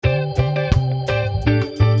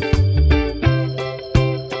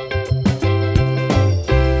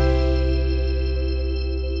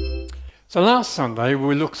So last Sunday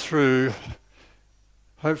we looked through,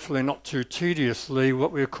 hopefully not too tediously,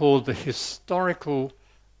 what we called the historical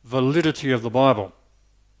validity of the Bible.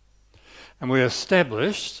 And we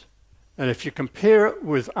established that if you compare it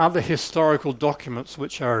with other historical documents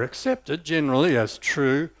which are accepted generally as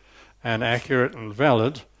true and accurate and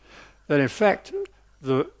valid, that in fact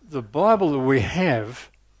the Bible that we have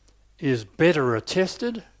is better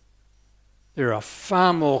attested. There are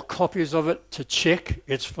far more copies of it to check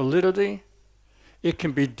its validity. It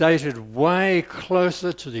can be dated way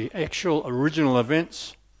closer to the actual original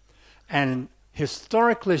events, and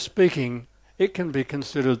historically speaking, it can be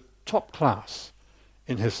considered top class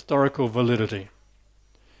in historical validity.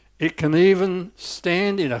 It can even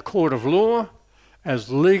stand in a court of law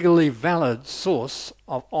as legally valid source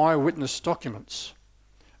of eyewitness documents,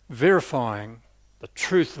 verifying the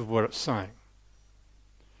truth of what it's saying.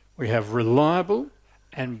 We have reliable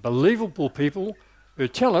and believable people who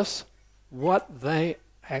tell us what they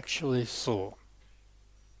actually saw.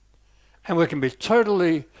 And we can be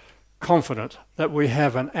totally confident that we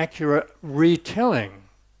have an accurate retelling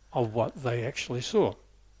of what they actually saw.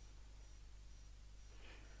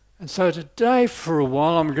 And so today, for a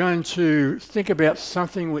while, I'm going to think about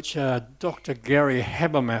something which Dr. Gary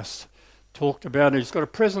Habermas talked about. He's got a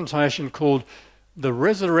presentation called The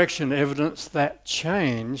Resurrection Evidence That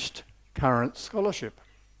Changed Current Scholarship.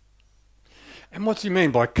 And what's he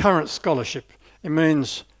mean by current scholarship? It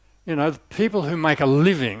means, the people who make a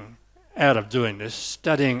living out of doing this,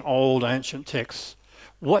 studying old ancient texts,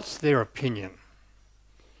 what's their opinion?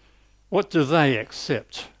 What do they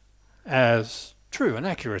accept as true and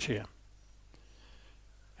accurate here?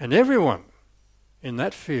 And everyone in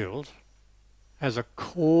that field has a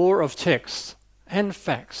core of texts and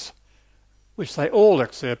facts which they all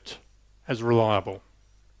accept as reliable.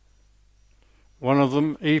 One of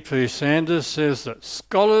them, E.P. Sanders, says that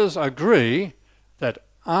scholars agree that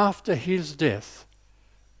after his death,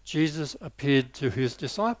 Jesus appeared to his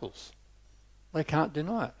disciples. They can't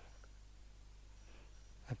deny it.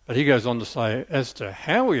 But he goes on to say, as to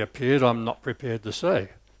how he appeared, I'm not prepared to say.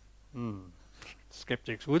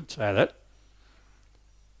 Skeptics would say that.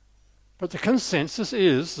 But the consensus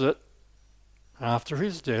is that after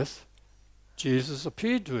his death, Jesus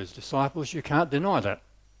appeared to his disciples. You can't deny that.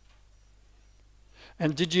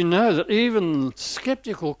 And did you know that even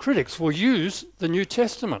skeptical critics will use the New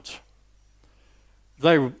Testament?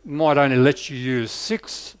 They might only let you use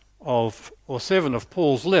 6 or 7 of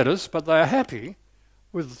Paul's letters, but they are happy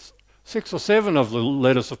with 6 or 7 of the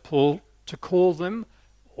letters of Paul to call them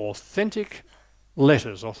authentic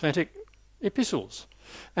letters, authentic epistles.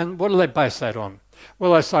 And what do they base that on?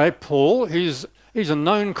 Well, they say Paul, he's a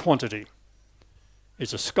known quantity.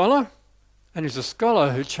 He's a scholar, and he's a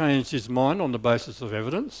scholar who changed his mind on the basis of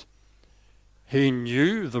evidence. He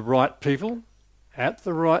knew the right people at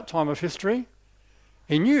the right time of history.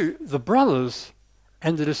 He knew the brothers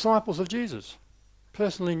and the disciples of Jesus,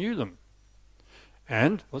 personally knew them.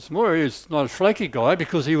 And what's more, he's not a flaky guy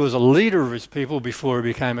because he was a leader of his people before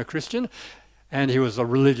he became a Christian, and he was a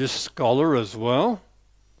religious scholar as well.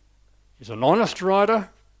 He's an honest writer.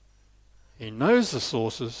 He knows the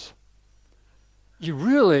sources. You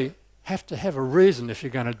really have to have a reason if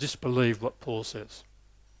you're going to disbelieve what Paul says.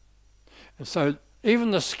 And so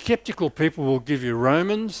even the skeptical people will give you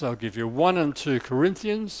Romans, they'll give you 1 and 2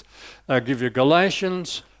 Corinthians, they'll give you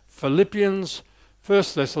Galatians, Philippians, 1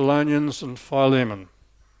 Thessalonians and Philemon.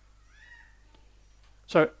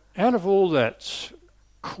 So out of all that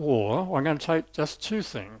core, I'm going to take just 2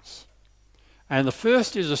 things. And the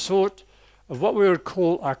first is a sort of what we would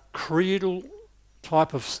call a creedal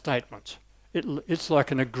type of statement. It's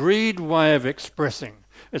like an agreed way of expressing.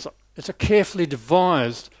 It's a carefully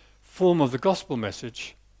devised form of the gospel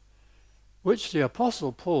message which the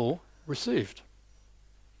Apostle Paul received.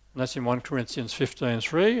 And that's in 1 Corinthians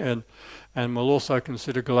 15:3, and we'll also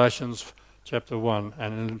consider Galatians chapter 1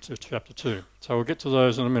 and into chapter 2. So we'll get to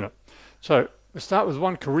those in a minute. So we start with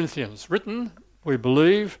 1 Corinthians, written, we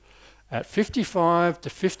believe, at 55 to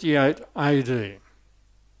 58 AD,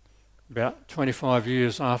 about 25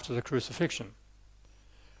 years after the crucifixion.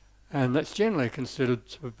 And that's generally considered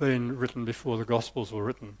to have been written before the Gospels were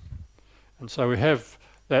written. And so we have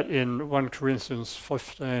that in 1 Corinthians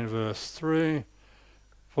 15 verse 3,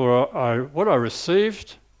 what I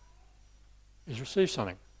received is received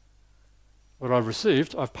something. What I've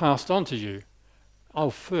received, I've passed on to you,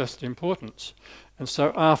 of first importance. And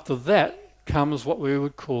so after that comes what we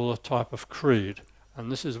would call a type of creed.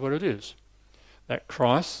 And this is what it is. That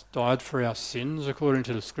Christ died for our sins according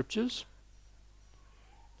to the Scriptures,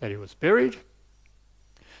 that he was buried,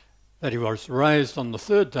 that he was raised on the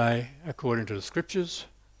 3rd day according to the Scriptures,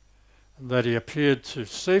 and that he appeared to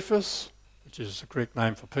Cephas, which is the Greek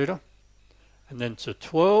name for Peter, and then to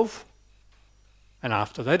 12, and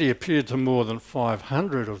after that he appeared to more than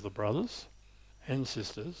 500 of the brothers and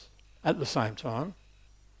sisters at the same time,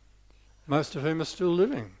 most of whom are still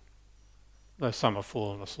living, though some have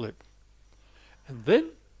fallen asleep. And then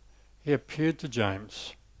he appeared to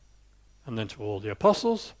James, and then to all the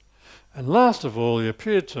apostles, and last of all he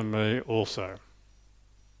appeared to me also.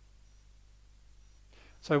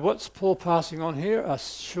 So what's Paul passing on here? A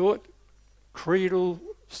short creedal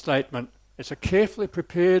statement. It's a carefully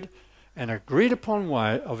prepared and agreed upon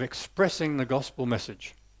way of expressing the gospel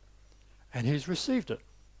message. And he's received it.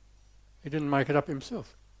 He didn't make it up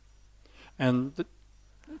himself. And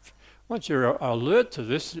once you're alert to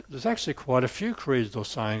this, there's actually quite a few creeds or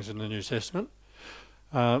sayings in the New Testament,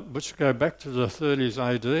 which go back to the 30s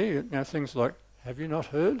AD. You know, things like, have you not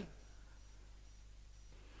heard?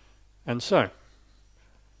 And so,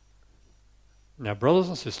 now brothers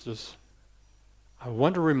and sisters, I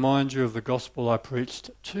want to remind you of the gospel I preached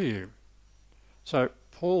to you. So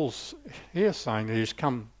Paul's here saying that he's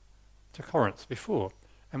come to Corinth before.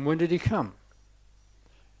 And when did he come?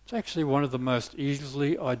 It's actually one of the most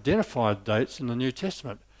easily identified dates in the New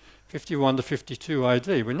Testament, 51 to 52 AD.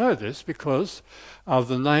 We know this because of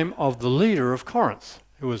the name of the leader of Corinth,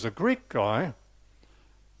 who was a Greek guy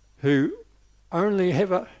who only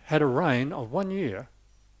ever had a reign of 1 year,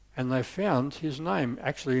 and they found his name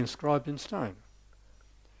actually inscribed in stone.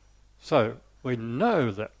 So we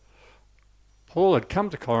know that Paul had come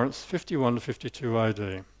to Corinth 51 to 52 AD.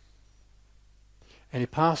 And he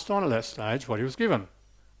passed on at that stage what he was given.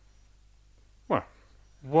 Well,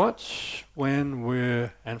 what, when,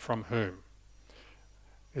 where, and from whom?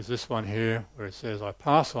 Is this one here where it says, I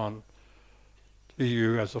pass on to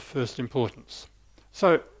you as of first importance.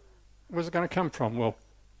 So, where's it going to come from? Well,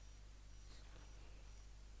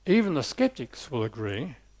 even the skeptics will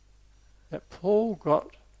agree that Paul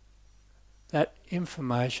got that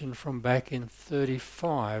information from back in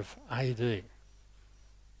 35 AD.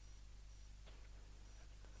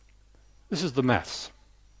 This is the maths.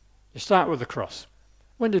 You start with the cross.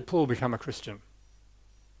 When did Paul become a Christian?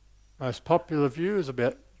 Most popular view is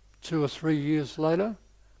about 2 or 3 years later.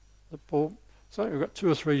 So we've got 2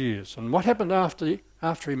 or 3 years. And what happened after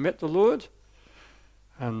he met the Lord?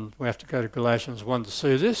 And we have to go to Galatians 1 to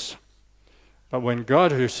see this. But when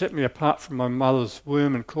God, who set me apart from my mother's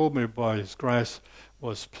womb and called me by his grace,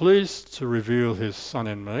 was pleased to reveal his Son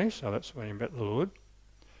in me, so that's when he met the Lord,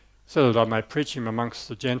 so that I may preach him amongst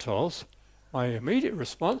the Gentiles, my immediate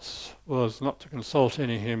response was not to consult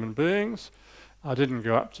any human beings. I didn't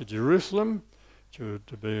go up to Jerusalem,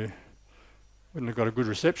 wouldn't have got a good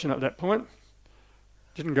reception at that point.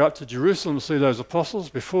 Didn't go up to Jerusalem to see those apostles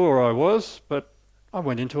before I was, but I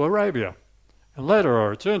went into Arabia. And later I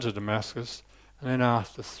returned to Damascus, and then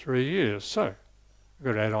after 3 years, so I've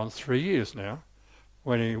got to add on 3 years now,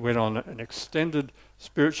 when he went on an extended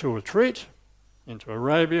spiritual retreat into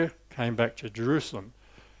Arabia, came back to Jerusalem.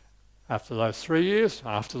 After the 3 years,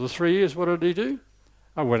 what did he do?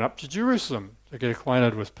 I went up to Jerusalem to get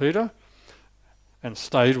acquainted with Peter and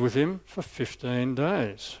stayed with him for 15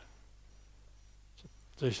 days. It's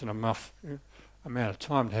a decent enough amount of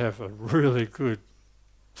time to have a really good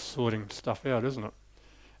sorting stuff out, isn't it?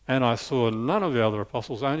 And I saw none of the other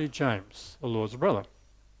apostles, only James, the Lord's brother.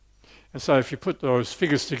 And so if you put those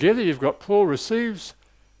figures together, you've got Paul receives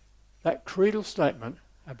that creedal statement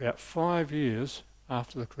about 5 years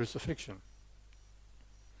after the crucifixion.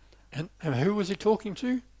 And who was he talking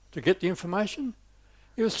to get the information?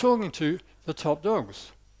 He was talking to the top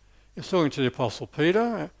dogs. He was talking to the Apostle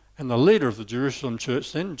Peter and the leader of the Jerusalem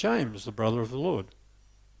church then, James, the brother of the Lord.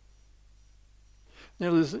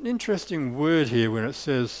 Now there's an interesting word here when it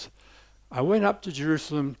says, I went up to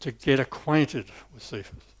Jerusalem to get acquainted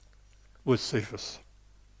with Cephas.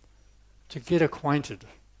 To get acquainted.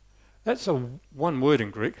 That's one word in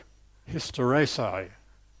Greek, hysteresis,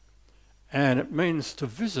 and it means to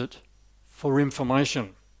visit for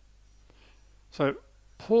information. So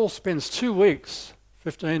Paul spends 2 weeks,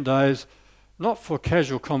 15 days, not for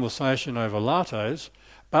casual conversation over lattes,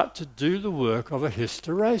 but to do the work of a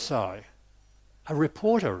hysteresis, a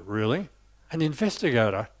reporter really, an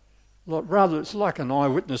investigator. Rather, it's like an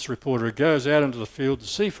eyewitness reporter who goes out into the field to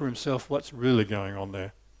see for himself what's really going on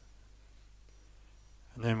there.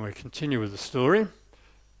 And then we continue with the story.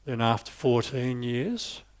 Then after 14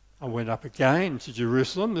 years, I went up again to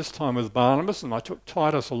Jerusalem, this time with Barnabas, and I took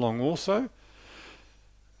Titus along also.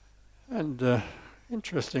 And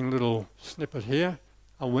interesting little snippet here.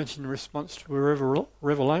 I went in response to a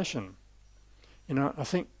revelation. You know, I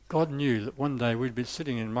think God knew that one day we'd be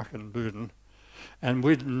sitting in Muckenbuden And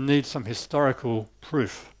we'd need some historical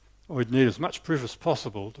proof. We'd need as much proof as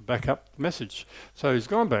possible to back up the message. So he's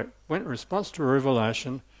gone back, went in response to a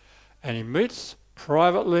revelation, and he meets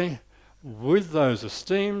privately with those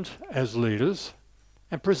esteemed as leaders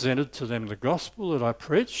and presented to them the gospel that I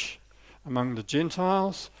preach among the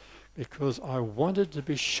Gentiles, because I wanted to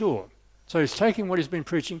be sure. So he's taking what he's been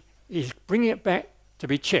preaching, he's bringing it back to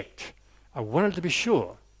be checked. I wanted to be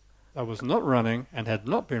sure I was not running and had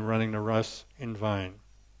not been running the race in vain.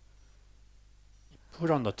 He put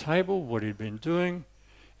on the table what he'd been doing.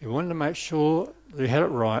 He wanted to make sure that he had it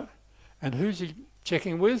right. And who's he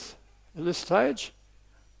checking with at this stage?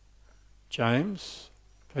 James,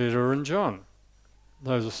 Peter and John,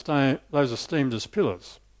 those esteemed as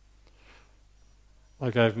pillars. They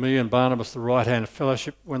gave me and Barnabas the right hand of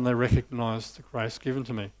fellowship when they recognised the grace given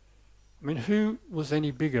to me. I mean, who was any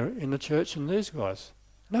bigger in the church than these guys?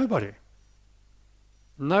 Nobody.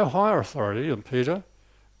 No higher authority than Peter,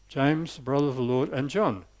 James, the brother of the Lord, and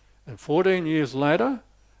John. And 14 years later,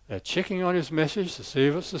 they're checking on his message to see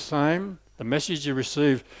if it's the same. The message he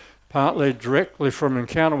received partly directly from an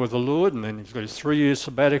encounter with the Lord, and then he's got his 3 years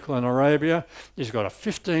sabbatical in Arabia. He's got a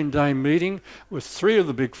 15-day meeting with 3 of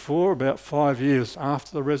the big 4 about 5 years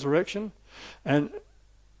after the resurrection. And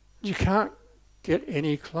you can't get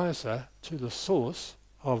any closer to the source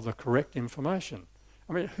of the correct information.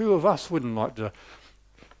 I mean, who of us wouldn't like to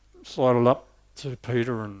sidle up to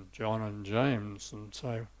Peter and John and James and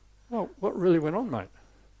say, well, what really went on, mate?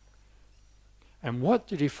 And what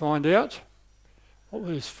did he find out? What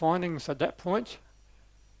were his findings at that point?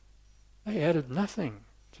 They added nothing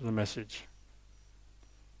to the message.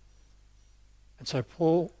 And so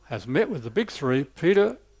Paul has met with the big 3,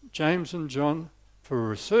 Peter, James and John, for a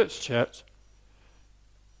research chat.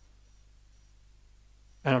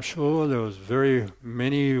 And I'm sure there was very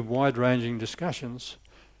many wide-ranging discussions.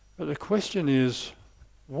 But the question is,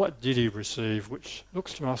 what did he receive, which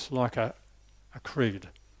looks to us like a creed?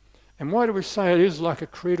 And why do we say it is like a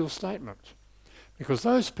creedal statement? Because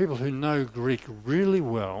those people who know Greek really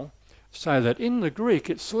well say that in the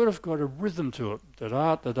Greek it's sort of got a rhythm to it.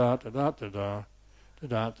 Da-da, da-da, da-da, da-da,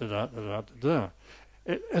 da-da, da-da, da-da, da-da.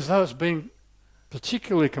 As though it's been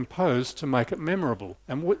particularly composed to make it memorable.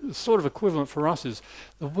 And what the sort of equivalent for us is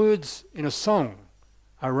the words in a song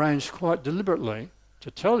are arranged quite deliberately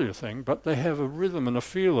to tell you a thing, but they have a rhythm and a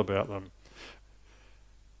feel about them.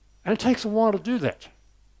 And it takes a while to do that,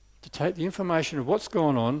 to take the information of what's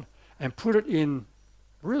gone on and put it in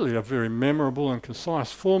really a very memorable and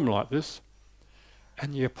concise form like this.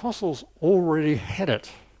 And the apostles already had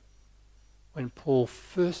it when Paul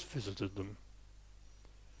first visited them,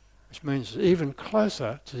 which means even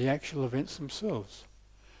closer to the actual events themselves.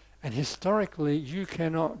 And historically, you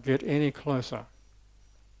cannot get any closer.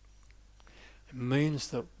 It means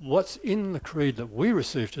that what's in the creed that we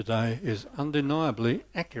receive today is undeniably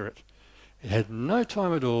accurate. It had no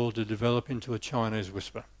time at all to develop into a Chinese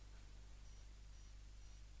whisper.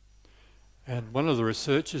 And one of the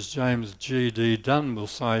researchers, James G.D. Dunn, will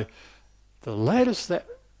say the latest that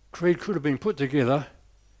creed could have been put together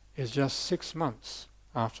is just 6 months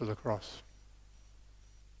after the cross.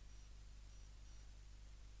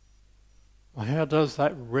 Well, how does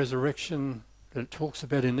that resurrection that it talks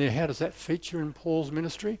about in there, how does that feature in Paul's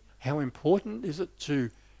ministry? How important is it to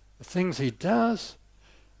the things he does?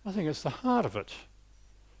 I think it's the heart of it.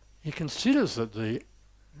 He considers that the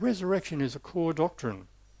resurrection is a core doctrine.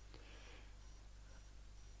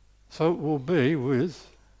 So it will be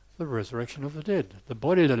with the resurrection of the dead. The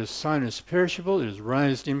body that is sown is perishable, it is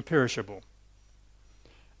raised imperishable.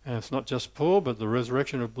 And it's not just Paul, but the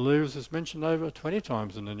resurrection of believers is mentioned over 20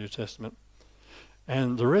 times in the New Testament.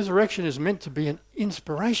 And the resurrection is meant to be an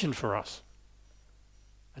inspiration for us.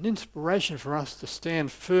 An inspiration for us to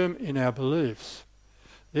stand firm in our beliefs.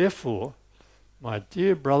 Therefore, my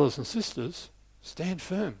dear brothers and sisters, stand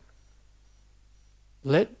firm.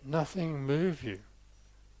 Let nothing move you.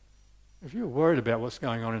 If you're worried about what's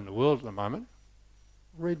going on in the world at the moment,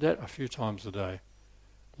 read that a few times a day.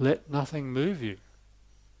 Let nothing move you.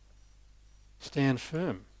 Stand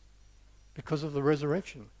firm because of the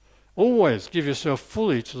resurrection. Always give yourself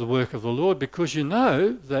fully to the work of the Lord, because you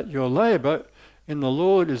know that your labour in the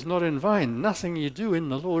Lord is not in vain. Nothing you do in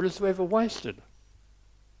the Lord is ever wasted.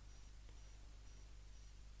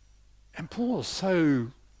 And Paul's so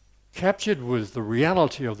captured with the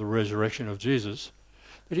reality of the resurrection of Jesus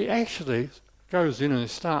that he actually goes in and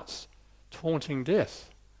starts taunting death.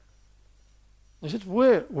 He says,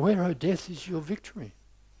 where, O death, is your victory?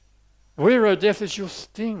 Where, O death, is your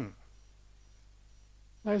sting?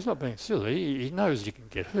 No, he's not being silly. He knows you can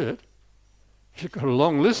get hurt. He's got a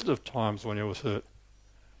long list of times when he was hurt.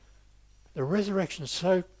 The resurrection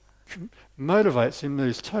so motivates him that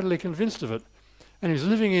he's totally convinced of it. And he's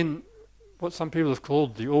living in what some people have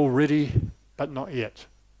called the already but not yet.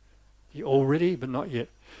 The already but not yet.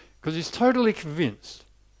 Because he's totally convinced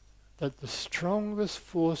that the strongest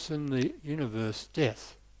force in the universe,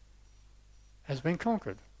 death, has been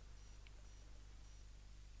conquered.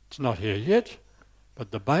 It's not here yet,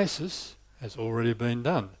 but the basis has already been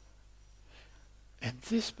done. And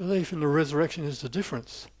this belief in the resurrection is the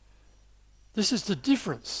difference. This is the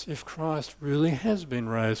difference if Christ really has been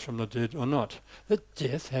raised from the dead or not. That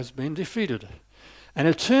death has been defeated. And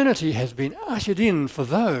eternity has been ushered in for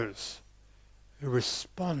those who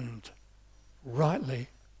respond rightly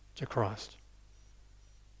to Christ.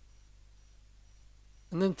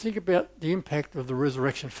 And then think about the impact of the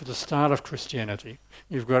resurrection for the start of Christianity.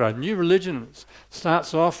 You've got a new religion, it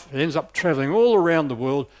starts off, it ends up travelling all around the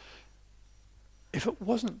world. If it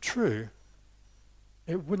wasn't true,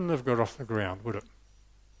 it wouldn't have got off the ground, would it?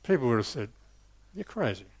 People would have said, "You're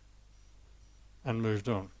crazy," and moved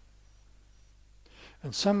on.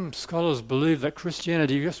 And some scholars believe that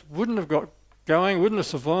Christianity just wouldn't have got going, wouldn't have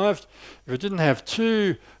survived if it didn't have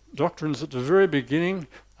two doctrines at the very beginning: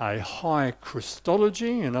 a high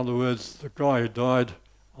Christology, in other words, the guy who died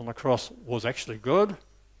on the cross was actually God,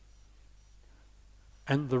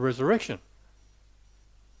 and the resurrection.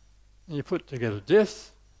 And you put together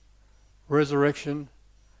death, resurrection,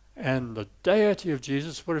 and the deity of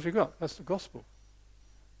Jesus, what have you got? That's the gospel.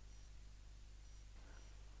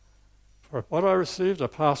 For what I received, I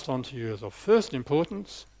passed on to you as of first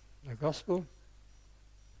importance, the gospel,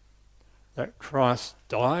 that Christ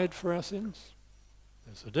died for our sins.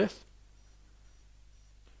 There's the death.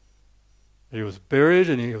 He was buried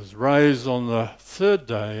and he was raised on the third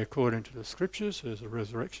day according to the scriptures. There's a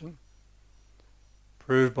resurrection.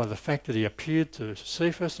 Proved by the fact that he appeared to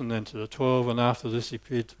Cephas and then to the 12, and after this he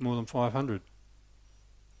appeared to more than 500.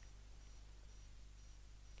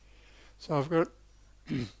 So I've got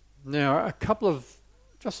now a couple of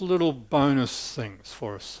just little bonus things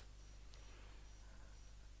for us.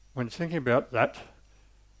 When thinking about that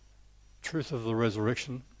truth of the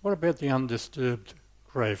resurrection, what about the undisturbed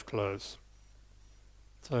grave clothes?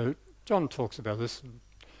 So John talks about this.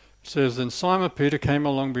 It says, "Then Simon Peter came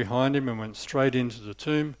along behind him and went straight into the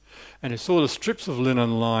tomb, and he saw the strips of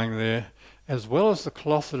linen lying there, as well as the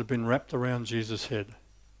cloth that had been wrapped around Jesus' head."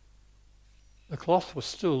 The cloth was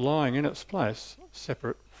still lying in its place,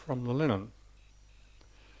 separate from the linen.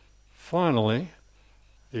 Finally,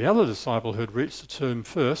 the other disciple who had reached the tomb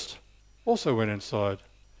first also went inside.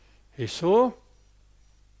 He saw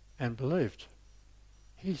and believed.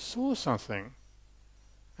 He saw something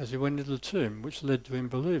as he went into the tomb, which led to him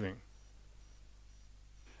believing.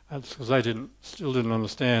 That's because they still didn't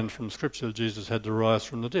understand from Scripture that Jesus had to rise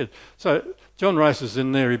from the dead. So John races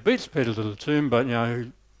in there, he beats Peter to the tomb, but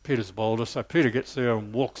Peter's bolder, so Peter gets there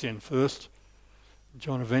and walks in first.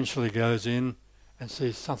 John eventually goes in and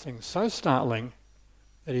sees something so startling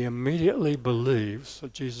that he immediately believes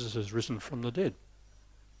that Jesus has risen from the dead.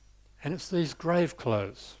 And it's these grave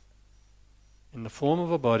clothes in the form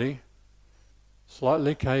of a body,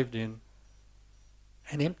 slightly caved in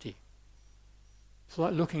and empty. It's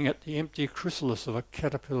like looking at the empty chrysalis of a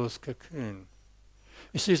caterpillar's cocoon.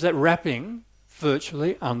 He sees that wrapping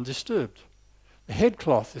virtually undisturbed. The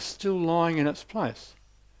headcloth is still lying in its place.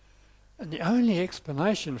 And the only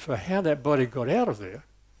explanation for how that body got out of there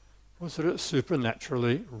was that it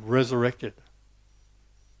supernaturally resurrected.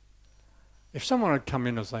 If someone had come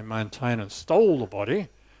in as they maintain and stole the body,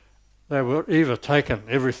 they would either taken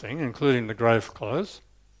everything, including the grave clothes,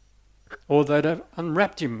 or they'd have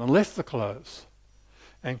unwrapped him and left the clothes.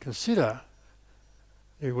 And consider,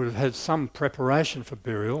 he would have had some preparation for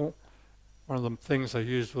burial. One of the things they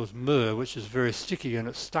used was myrrh, which is very sticky and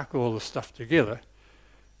it stuck all the stuff together.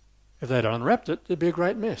 If they'd unwrapped it, there'd be a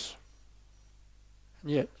great mess.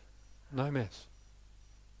 And yet, no mess.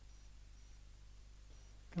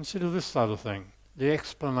 Consider this other thing, the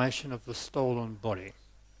explanation of the stolen body.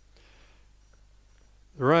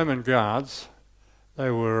 The Roman guards, they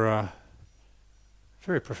were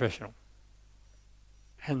very professional.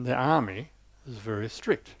 And the army was very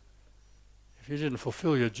strict. If you didn't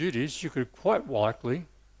fulfill your duties, you could quite likely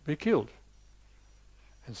be killed.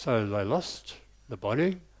 And so they lost the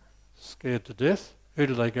body, scared to death. Who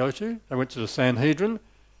did they go to? They went to the Sanhedrin.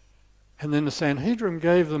 And then the Sanhedrin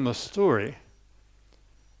gave them a story,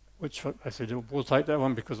 which they said, "We'll take that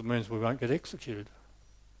one because it means we won't get executed."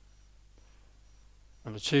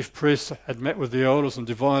 When the chief priests had met with the elders and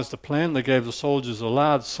devised a plan, they gave the soldiers a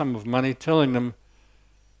large sum of money, telling them,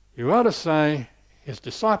 "You are to say, his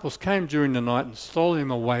disciples came during the night and stole him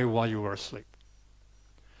away while you were asleep.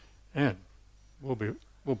 And we'll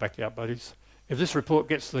back you up, buddies. If this report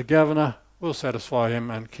gets to the governor, we'll satisfy him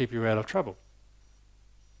and keep you out of trouble.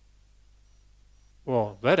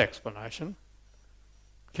 Well, that explanation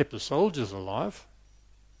kept the soldiers alive,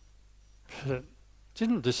 but it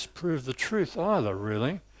didn't disprove the truth either,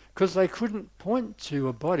 really, because they couldn't point to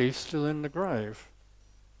a body still in the grave.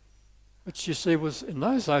 Which, you see, was, in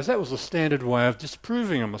those days, that was a standard way of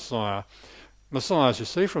disproving a Messiah. Messiahs, you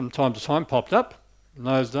see, from time to time popped up in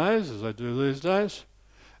those days, as they do these days,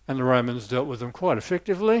 and the Romans dealt with them quite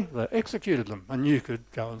effectively. They executed them, and you could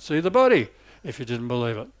go and see the body if you didn't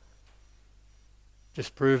believe it.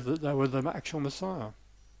 Disproved that they were the actual Messiah.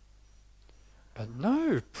 But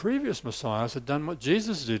no, previous Messiahs had done what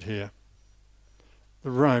Jesus did here.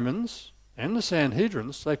 The Romans and the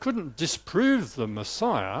Sanhedrins, they couldn't disprove the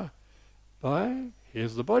Messiah by,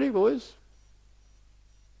 here's the body, boys.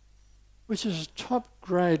 Which is a top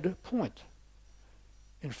grade point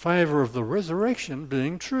in favour of the resurrection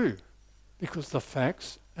being true, because the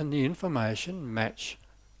facts and the information match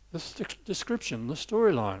the description, the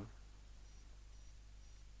storyline.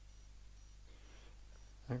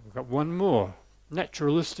 I think we've got one more.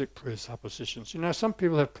 Naturalistic presuppositions. You know, some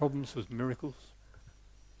people have problems with miracles.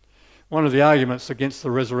 One of the arguments against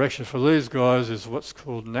the resurrection for these guys is what's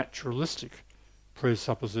called naturalistic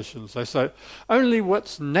presuppositions. They say only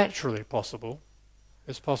what's naturally possible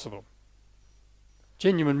is possible.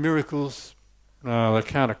 Genuine miracles, no, they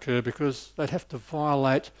can't occur because they'd have to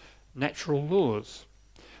violate natural laws.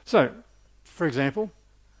 So, for example,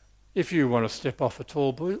 if you want to step off a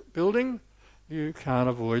tall building, you can't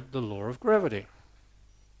avoid the law of gravity.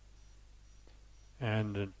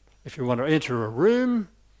 And if you want to enter a room,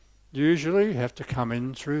 usually you have to come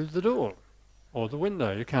in through the door or the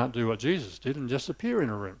window. You can't do what Jesus did and just appear in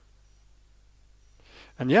a room.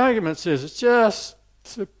 And the argument says it's just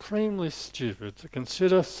supremely stupid to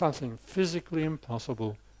consider something physically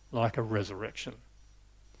impossible like a resurrection.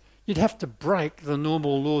 You'd have to break the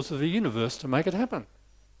normal laws of the universe to make it happen.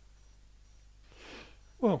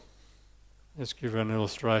 Well, let's give you an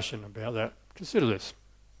illustration about that. Consider this.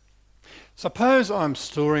 Suppose I'm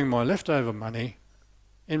storing my leftover money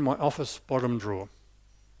in my office bottom drawer.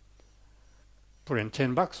 Put in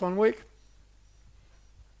 $10 one week.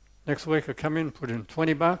 Next week I come in, put in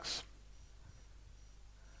 $20.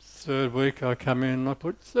 Third week I come in, I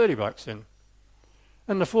put $30 in.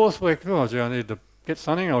 And the fourth week, oh gee, I need to get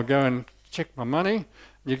something, I'll go and check my money.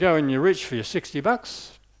 You go and you reach for your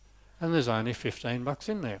 $60 and there's only $15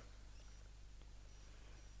 in there.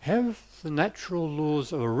 Have the natural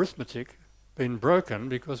laws of arithmetic been broken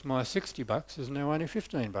because my $60 is now only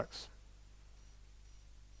 $15?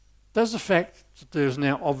 Does the fact that there's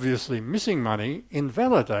now obviously missing money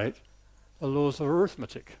invalidate the laws of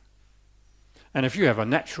arithmetic? And if you have a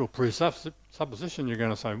natural presupposition, you're going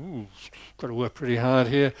to say, ooh, got to work pretty hard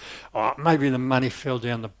here. Oh, maybe the money fell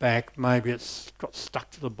down the back. Maybe it's got stuck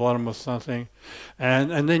to the bottom or something.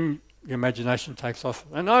 And then your imagination takes off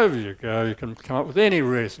and over you go. You can come up with any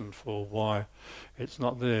reason for why it's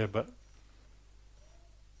not there. But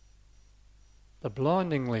the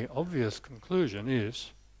blindingly obvious conclusion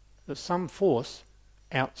is that some force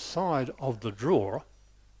outside of the drawer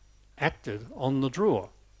acted on the drawer.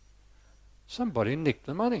 Somebody nicked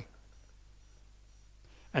the money.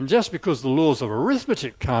 And just because the laws of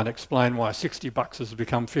arithmetic can't explain why $60 has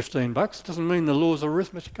become $15 doesn't mean the laws of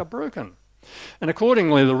arithmetic are broken. And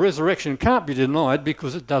accordingly, the resurrection can't be denied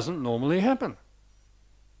because it doesn't normally happen.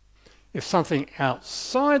 If something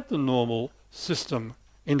outside the normal system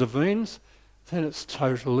intervenes, then it's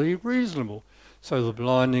totally reasonable. So the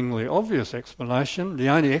blindingly obvious explanation, the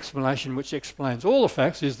only explanation which explains all the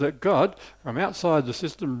facts, is that God, from outside the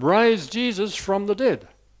system, raised Jesus from the dead.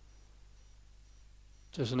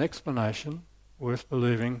 Just an explanation worth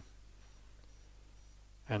believing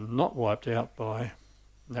and not wiped out by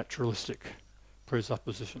naturalistic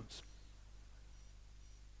presuppositions.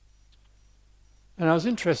 And I was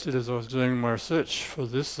interested as I was doing my research for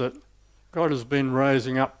this that God has been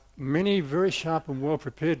raising up many very sharp and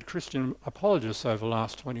well-prepared Christian apologists over the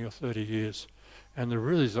last 20 or 30 years. And there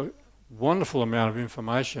really is a wonderful amount of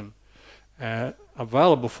information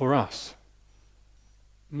available for us.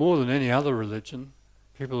 More than any other religion,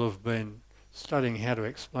 people have been studying how to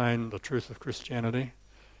explain the truth of Christianity.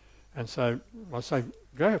 And so I say,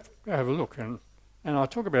 go have a look. And I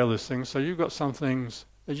talk about these things, so you've got some things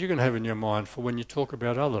that you can have in your mind for when you talk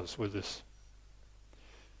about others with this.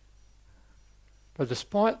 But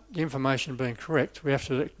despite the information being correct, we have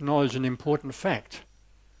to acknowledge an important fact.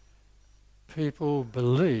 People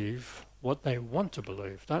believe what they want to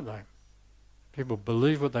believe, don't they? People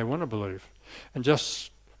believe what they want to believe. And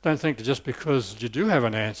just Don't think that just because you do have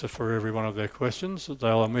an answer for every one of their questions that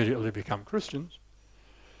they'll immediately become Christians.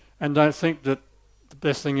 And don't think that the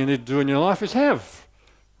best thing you need to do in your life is have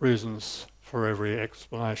reasons for every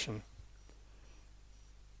explanation.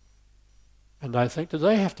 And don't think that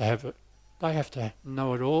they have to have it. They have to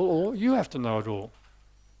know it all, or you have to know it all.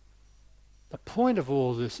 The point of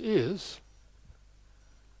all this is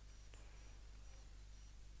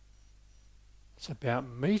it's about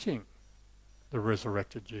meeting the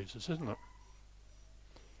resurrected Jesus, isn't it?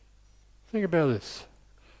 Think about this.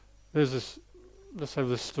 Let's have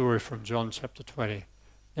this story from John chapter 20.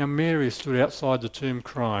 Now Mary stood outside the tomb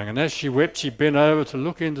crying, and as she wept she bent over to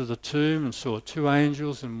look into the tomb and saw two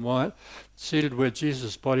angels in white seated where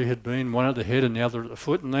Jesus' body had been, one at the head and the other at the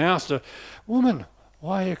foot, and they asked her, "Woman,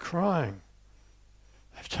 why are you crying?"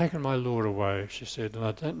 "They've taken my Lord away," she said, "and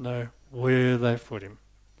I don't know where they've put him."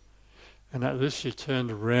 And at this she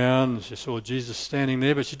turned around and she saw Jesus standing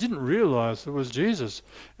there, but she didn't realise it was Jesus.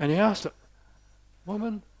 And he asked her,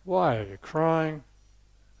 "Woman, why are you crying?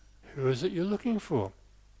 Who is it you're looking for?"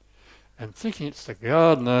 And thinking it's the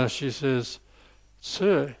gardener, she says,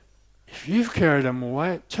 "Sir, if you've carried him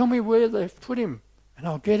away, tell me where they've put him, and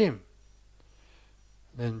I'll get him."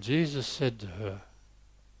 Then Jesus said to her,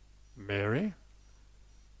 "Mary."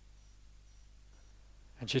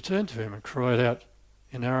 And she turned to him and cried out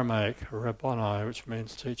in Aramaic, "Rabboni," which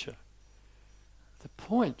means teacher. The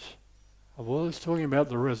point of all this talking about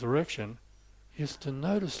the resurrection is to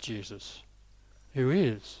notice Jesus, who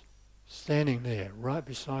is standing there right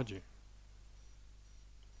beside you.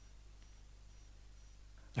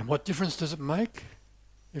 And what difference does it make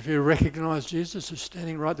if you recognise Jesus who's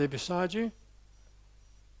standing right there beside you?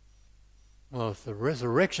 Well, if the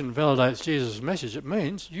resurrection validates Jesus' message, it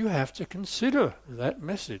means you have to consider that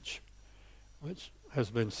message, which has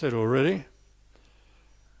been said already.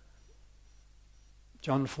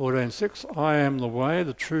 John 14:6, "I am the way,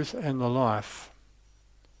 the truth and the life.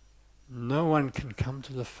 No one can come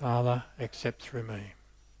to the Father except through me."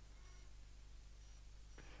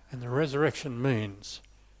 And the resurrection means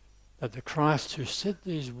that the Christ who said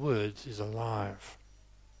these words is alive.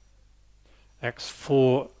 Acts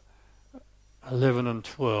 4:11 and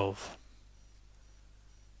 12.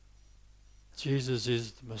 Jesus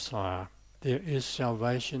is the Messiah. There is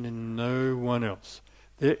salvation in no one else.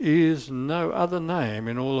 There is no other name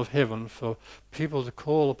in all of heaven for people to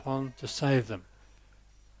call upon to save them.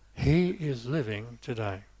 He is living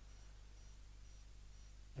today.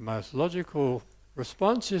 The most logical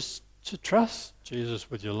response is to trust Jesus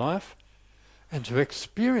with your life and to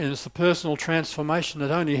experience the personal transformation that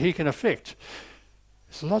only he can effect.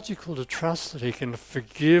 It's logical to trust that he can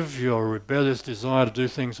forgive your rebellious desire to do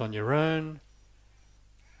things on your own.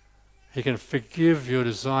 He can forgive your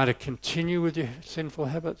desire to continue with your sinful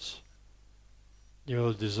habits,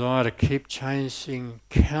 your desire to keep chasing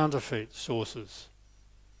counterfeit sources,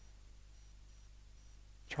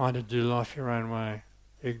 trying to do life your own way,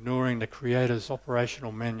 ignoring the Creator's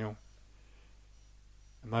operational manual.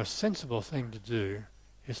 The most sensible thing to do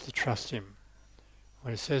is to trust him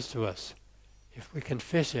when he says to us, if we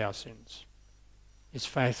confess our sins, he's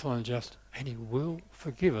faithful and just, and he will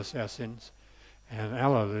forgive us our sins, and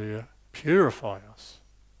hallelujah, purify us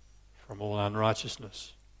from all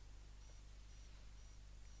unrighteousness.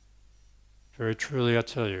 Very truly I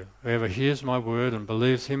tell you, whoever hears my word and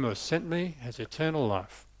believes him who has sent me has eternal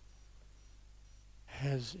life.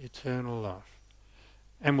 Has eternal life.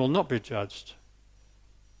 And will not be judged.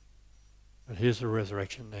 But here's the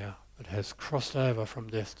resurrection now. It has crossed over from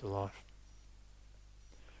death to life.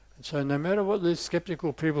 And so no matter what these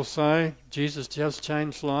skeptical people say, Jesus just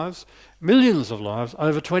changed lives, millions of lives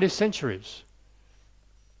over 20 centuries.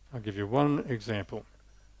 I'll give you one example.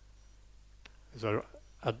 There's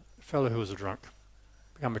a fellow who was a drunk,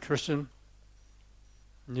 became a Christian,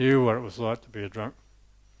 knew what it was like to be a drunk.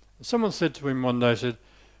 And someone said to him one day, said,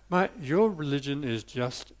 "Mate, your religion is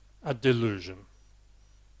just a delusion."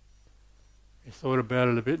 He thought about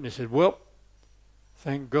it a bit and he said, "Well,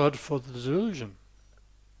 thank God for the delusion.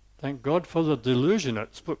 Thank God for the delusion.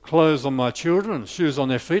 It's put clothes on my children and shoes on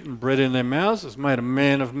their feet and bread in their mouths. It's made a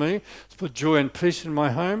man of me. It's put joy and peace in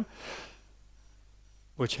my home,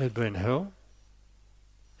 which had been hell.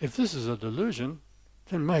 If this is a delusion,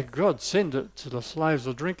 then may God send it to the slaves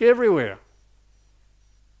of drink everywhere.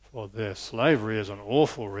 For their slavery is an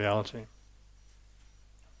awful reality."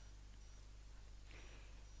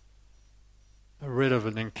 I read of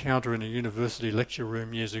an encounter in a university lecture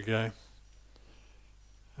room years ago.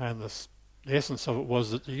 And the essence of it was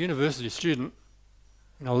that the university student,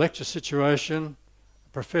 in a lecture situation, the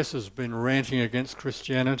professor's been ranting against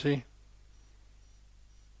Christianity.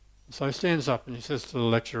 So he stands up and he says to the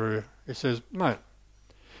lecturer, he says, mate,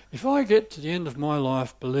 if I get to the end of my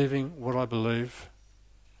life believing what I believe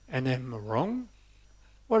and am wrong,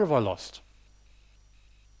 what have I lost?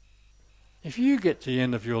 If you get to the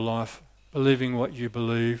end of your life believing what you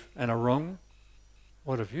believe and are wrong,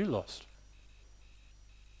 what have you lost?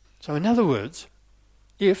 So in other words,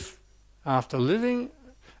 if after living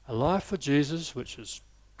a life for Jesus, which has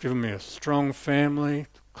given me a strong family,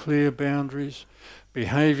 clear boundaries,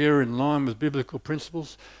 behaviour in line with biblical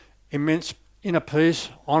principles, immense inner peace,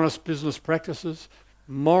 honest business practices,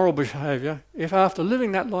 moral behaviour, if after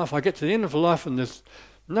living that life I get to the end of life and there's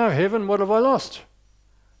no heaven, what have I lost?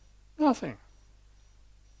 Nothing.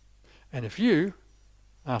 And if you,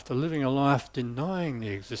 after living a life denying the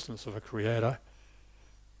existence of a creator,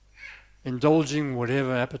 indulging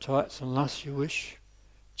whatever appetites and lusts you wish,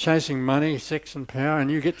 chasing money, sex and power,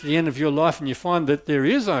 and you get to the end of your life and you find that there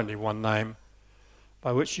is only one name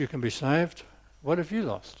by which you can be saved, what have you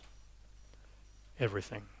lost?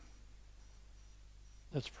 Everything.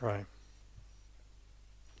 Let's pray.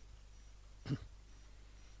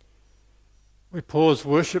 We pause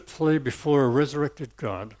worshipfully before a resurrected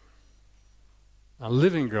God, a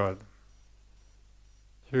living God,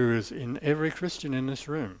 who is in every Christian in this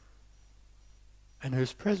room and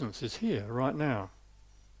whose presence is here right now.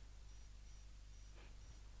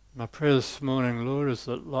 My prayer this morning, Lord, is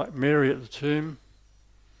that like Mary at the tomb,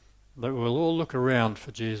 that we'll all look around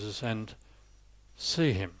for Jesus and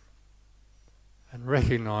see him and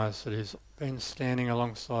recognise that he's been standing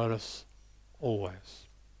alongside us always.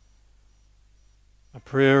 My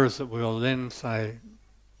prayer is that we'll then say,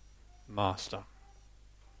 Master.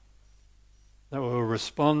 That we'll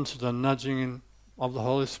respond to the nudging of the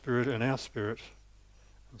Holy Spirit in our spirit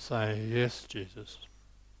and say, yes, Jesus.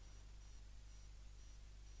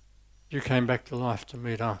 You came back to life to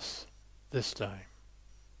meet us this day.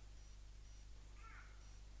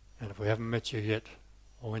 And if we haven't met you yet,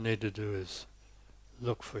 all we need to do is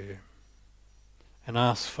look for you and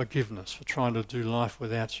ask forgiveness for trying to do life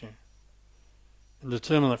without you. And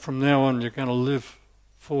determine that from now on you're going to live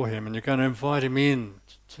for him and you're going to invite him in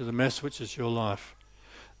to the mess which is your life.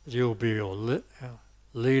 That you'll be your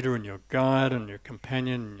leader and your guide and your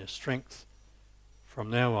companion and your strength from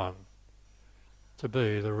now on to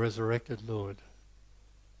be the resurrected Lord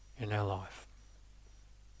in our life.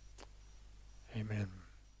 Amen.